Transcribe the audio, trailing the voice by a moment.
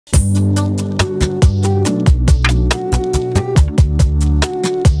Hi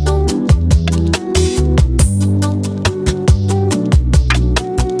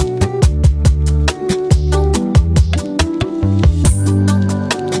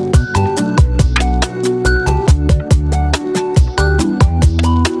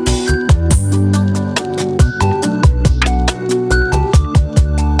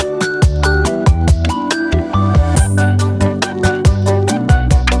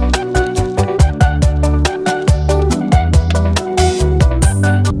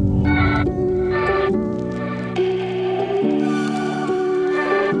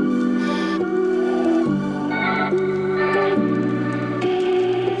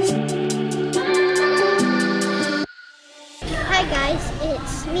guys,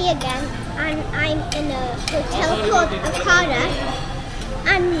 it's me again, and I'm in a hotel called Okada,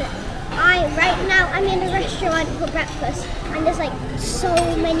 and right now I'm in a restaurant for breakfast, and there's like so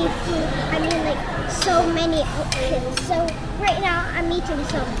many food, so many options. So right now I'm eating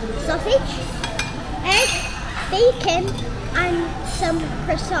some sausage, egg, bacon, and some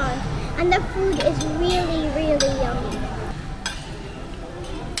croissant, and the food is really yummy.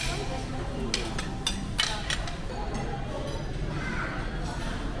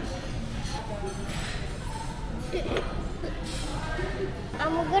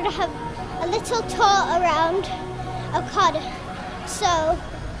 And we're going to have a little tour around Okada. So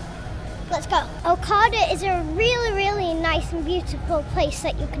let's go. Okada is a really nice and beautiful place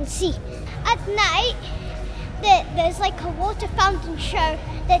that you can see. At night, there's like a water fountain show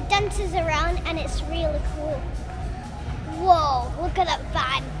that dances around, and it's really cool. Whoa, look at that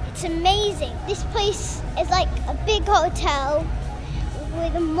van. It's amazing. This place is like a big hotel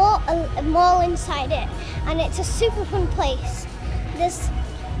with a mall inside it, and it's a super fun place. There's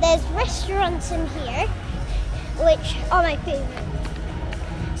restaurants in here, which are my favorite.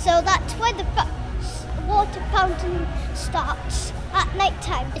 So that's where the water fountain starts at night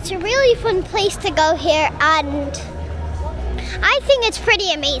time. It's a really fun place to go here, and I think it's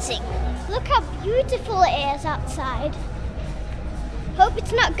pretty amazing. Look how beautiful it is outside. Hope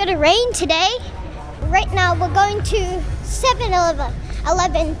it's not gonna rain today. Right now we're going to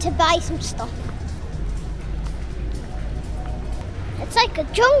 7-Eleven to buy some stuff. It's like a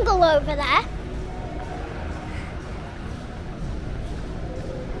jungle over there.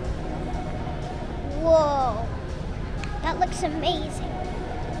 Whoa, that looks amazing.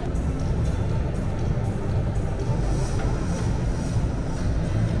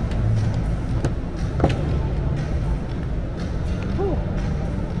 Ooh.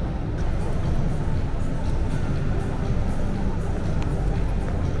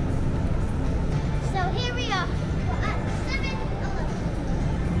 So here we are. We're at 7-Eleven.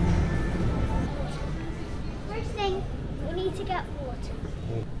 First thing, we need to get water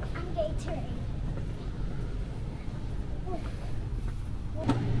and Gatorade.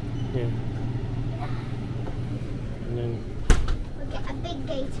 Yeah. And then We'll get a big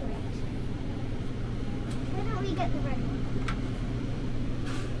Gatorade. Why don't we get the red one?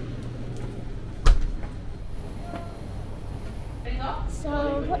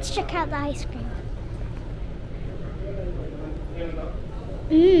 So let's check out the ice cream.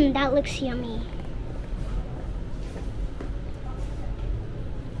 That looks yummy.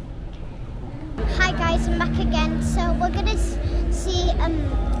 Hi guys, I'm back again. So we're gonna see a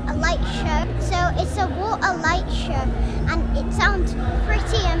light show. So it's a water light show, and it sounds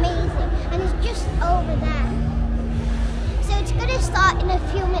pretty amazing, and it's just over there. So it's gonna start in a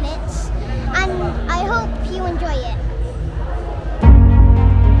few minutes, and I hope you enjoy it.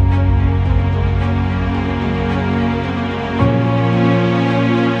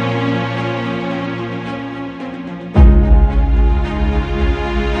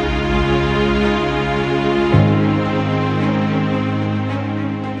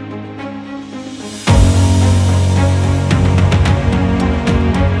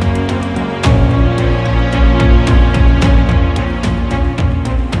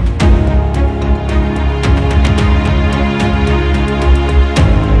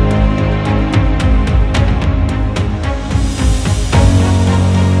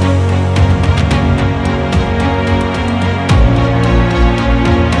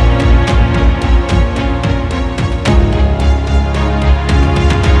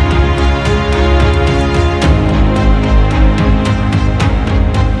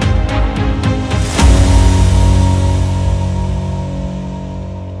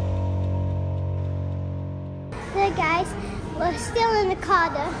 Hey guys, we're still in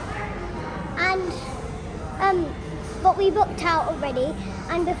Okada, and but we booked out already.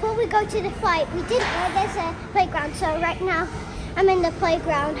 And before we go to the flight, we didn't know there's a playground. So right now I'm in the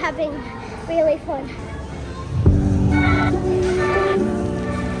playground having really fun.